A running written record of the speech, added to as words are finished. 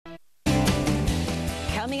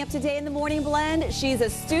Coming up today in the Morning Blend, she's a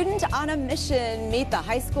student on a mission. Meet the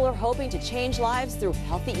high schooler hoping to change lives through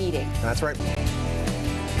healthy eating. That's right. It's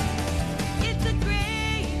a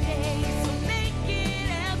great day, so make it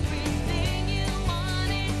everything you want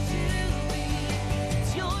it to be.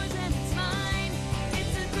 It's yours and it's mine.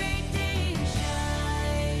 It's a great day to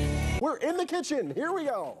shine. We're in the kitchen. Here we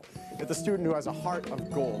go. It's a student who has a heart of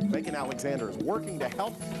gold. Megan Alexander is working to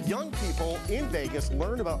help young people in Vegas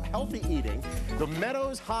learn about healthy eating. The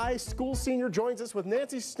Meadows High School senior joins us with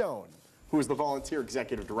Nancy Stone, who is the volunteer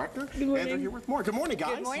executive director. Good morning. And they're here with more. Good morning,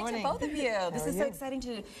 guys. Good morning to both of you. This is so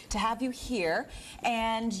exciting to have you here.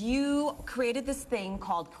 And you created this thing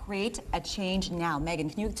called Create a Change Now. Megan,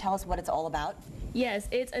 can you tell us what it's all about? Yes,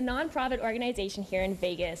 it's a nonprofit organization here in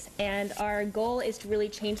Vegas, and our goal is to really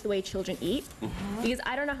change the way children eat. Because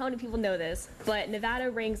I don't know how many people know this, but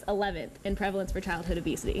Nevada ranks 11th in prevalence for childhood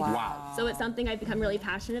obesity. Wow. So it's something I've become really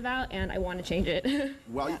passionate about, and I want to change it.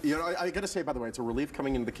 Well, you know, I got to say, by the way, it's a relief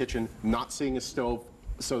coming into the kitchen, not seeing a stove.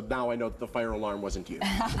 So now I know that the fire alarm wasn't you.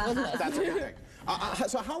 That's a good thing.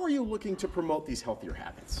 So how are you looking to promote these healthier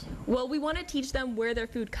habits? Well, we want to teach them where their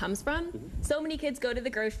food comes from. So many kids go to the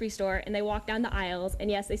grocery store and they walk down the aisles,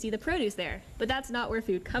 and yes, they see the produce there, but that's not where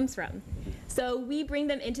food comes from. So we bring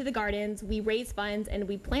them into the gardens, we raise funds, and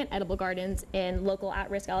we plant edible gardens in local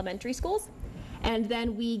at-risk elementary schools. And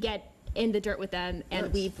then we get in the dirt with them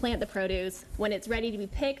and we plant the produce. When it's ready to be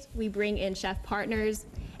picked, we bring in chef partners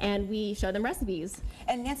and we show them recipes.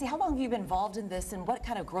 And Nancy, how long have you been involved in this, and what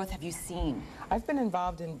kind of growth have you seen? I've been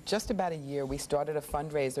involved in just about a year. We started a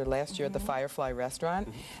fundraiser last year at the Firefly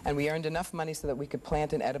restaurant, and we earned enough money so that we could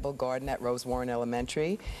plant an edible garden at Rose Warren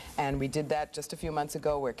Elementary. And we did that just a few months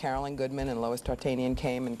ago, where Carolyn Goodman and Lois Tartanian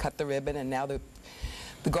came and cut the ribbon, and now the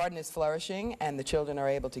garden is flourishing, and the children are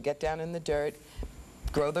able to get down in the dirt,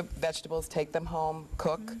 grow the vegetables, take them home,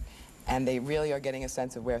 cook, and they really are getting a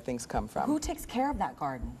sense of where things come from. Who takes care of that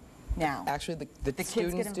garden now? Actually, the Kids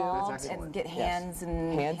students get involved That's and excellent. get hands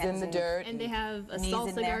and Hands in the dirt. And they have a knees in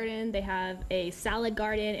salsa there. garden, they have a salad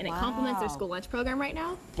garden, and it complements their Wow. school lunch program right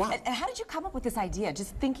now. Wow. And how did you come up with this idea?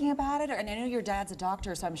 Just thinking about it? And I know your dad's a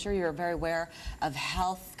doctor, so I'm sure you're very aware of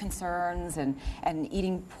health concerns and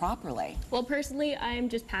eating properly. Well, personally, I'm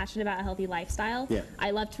just passionate about a healthy lifestyle. Yeah.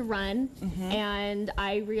 I love to run, and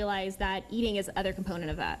I realize that eating is the other component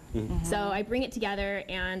of that. So I bring it together,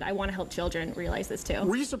 and I want to help children realize this too.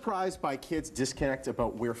 Were you surprised by kids' disconnect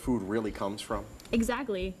about where food really comes from?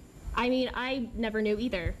 Exactly. I mean, I never knew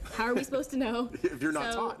either. How are we supposed to know? If you're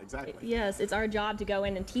not taught, exactly. Yes, it's our job to go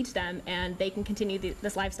in and teach them, and they can continue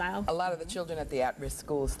this lifestyle. A lot of the children at the at-risk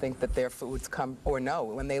schools think that their foods come, or no,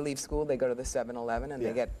 when they leave school, they go to the 7-Eleven and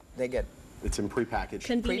they get It's in prepackaged.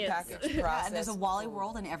 Convenience. prepackaged, And processed. there's a Wally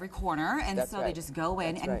World in every corner, and That's so they right. just go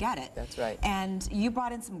in That's and right. get it. That's right. And you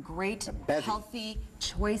brought in some great, bevy. healthy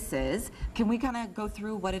choices. Can we kind of go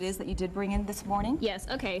through what it is that you did bring in this morning? Yes,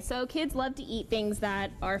 okay, so kids love to eat things that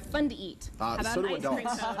are fun to eat. How about so an do ice cream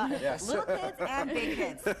adults. cone? Yes. Little kids and big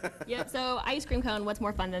kids. Yep, so ice cream cone, what's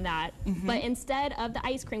more fun than that? But instead of the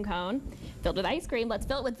ice cream cone filled with ice cream, let's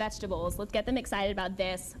fill it with vegetables. Let's get them excited about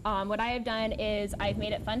this. What I have done is I've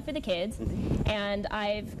made it fun for the kids, and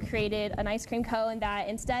I've created an ice cream cone that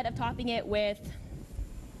instead of topping it with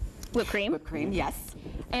whipped cream, Whipped cream, yes.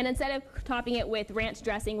 and instead of topping it with ranch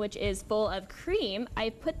dressing, which is full of cream,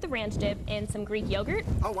 I've put the ranch dip in some Greek yogurt.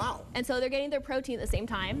 Oh, wow. And so they're getting their protein at the same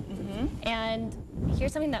time. And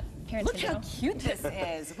here's something that parents Look can how do. cute this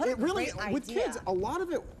is. What It a really, great with idea. kids, a lot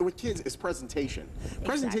of it with kids is presentation.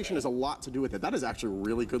 Presentation has a lot to do with it. That is actually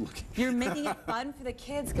really good looking. You're making it fun for the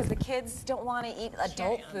kids because the kids don't want to eat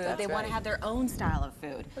adult food. They want right. to have their own style of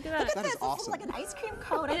food. Look at that. That is This awesome. like an ice cream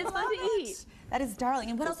cone. And I it's fun love to it. eat. That is darling.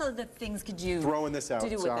 And what else other things could you Throwing this out, to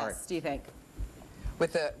do with sorry. this, do you think?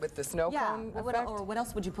 with the snow cone effect. Or what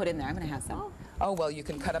else would you put in there? I'm going to have some. Oh, well, you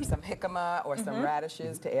can cut up some jicama or some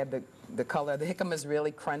radishes to add the color. The jicama is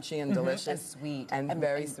really crunchy and delicious. And sweet. And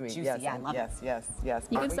very sweet. Juicy. Yes, Yeah, I love it. yes.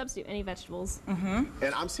 You can substitute any vegetables.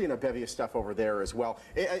 And I'm seeing a bevy of stuff over there as well.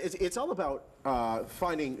 It's all about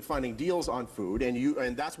finding deals on food,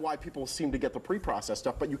 and that's why people seem to get the pre-processed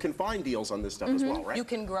stuff. But you can find deals on this stuff as well, right? You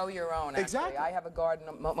can grow your own, actually. Exactly. I have a garden.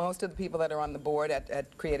 Most of the people that are on the board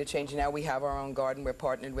at Create a Change Now, we have our own garden. We're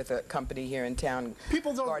partnered with a company here in town,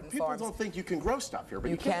 People Garden Farms. don't think you can grow stuff here, but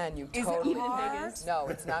You can. You Is totally it hard? No,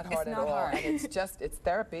 it's not hard It's at not all. hard. And it's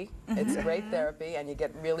therapy. It's great therapy, and you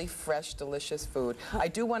get really fresh, delicious food. I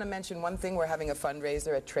do want to mention one thing. We're having a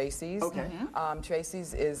fundraiser at Tracy's. Okay.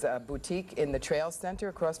 Tracy's is a boutique in the Trail Center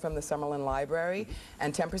across from the Summerlin Library,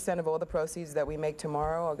 and 10% of all the proceeds that we make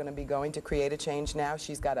tomorrow are going to be going to Create a Change Now.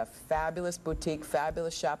 She's got a fabulous boutique,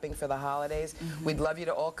 fabulous shopping for the holidays. We'd love you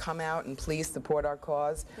to all come out and please support our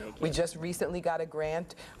cause. We just recently got a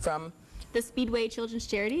grant from The Speedway Children's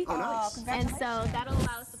Charity. Oh, nice. And so that'll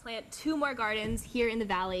allow us to plant 2 more gardens here in the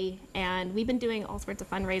valley, and we've been doing all sorts of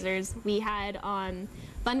fundraisers. We had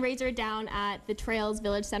fundraiser down at the Trails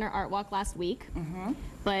Village Center Art Walk last week.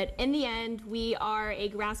 But in the end, we are a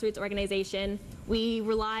grassroots organization. We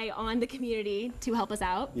rely on the community to help us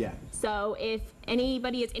out. Yeah. So if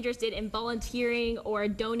anybody is interested in volunteering or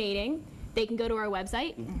donating, they can go to our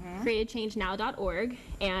website, createachangenow.org,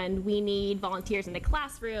 and we need volunteers in the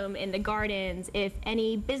classroom, in the gardens. If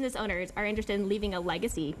any business owners are interested in leaving a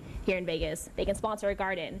legacy here in Vegas, they can sponsor a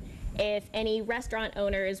garden. If any restaurant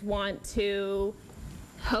owners want to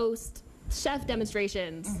host chef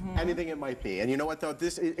demonstrations. Anything it might be. And you know what, though?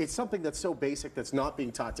 It's something that's so basic that's not being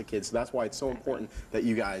taught to kids. So that's why it's so important that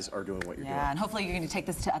you guys are doing what you're doing. Yeah, and hopefully you're going to take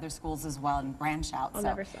this to other schools as well and branch out. I'll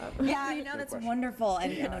never stop. Yeah, I know, that's wonderful.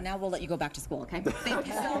 And you know, now we'll let you go back to school, okay? Thank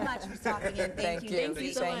you so much for stopping in. Thank you. Thank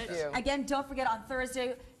you so Thank much. you. Again, don't forget on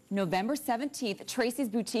Thursday, November 17th, Tracy's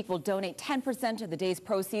Boutique will donate 10% of the day's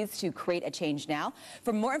proceeds to Create a Change Now.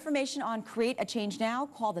 For more information on Create a Change Now,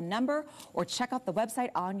 call the number or check out the website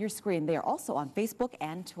on your screen. They are also on Facebook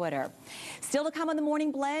and Twitter. Still to come on the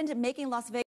Morning Blend, making Las Vegas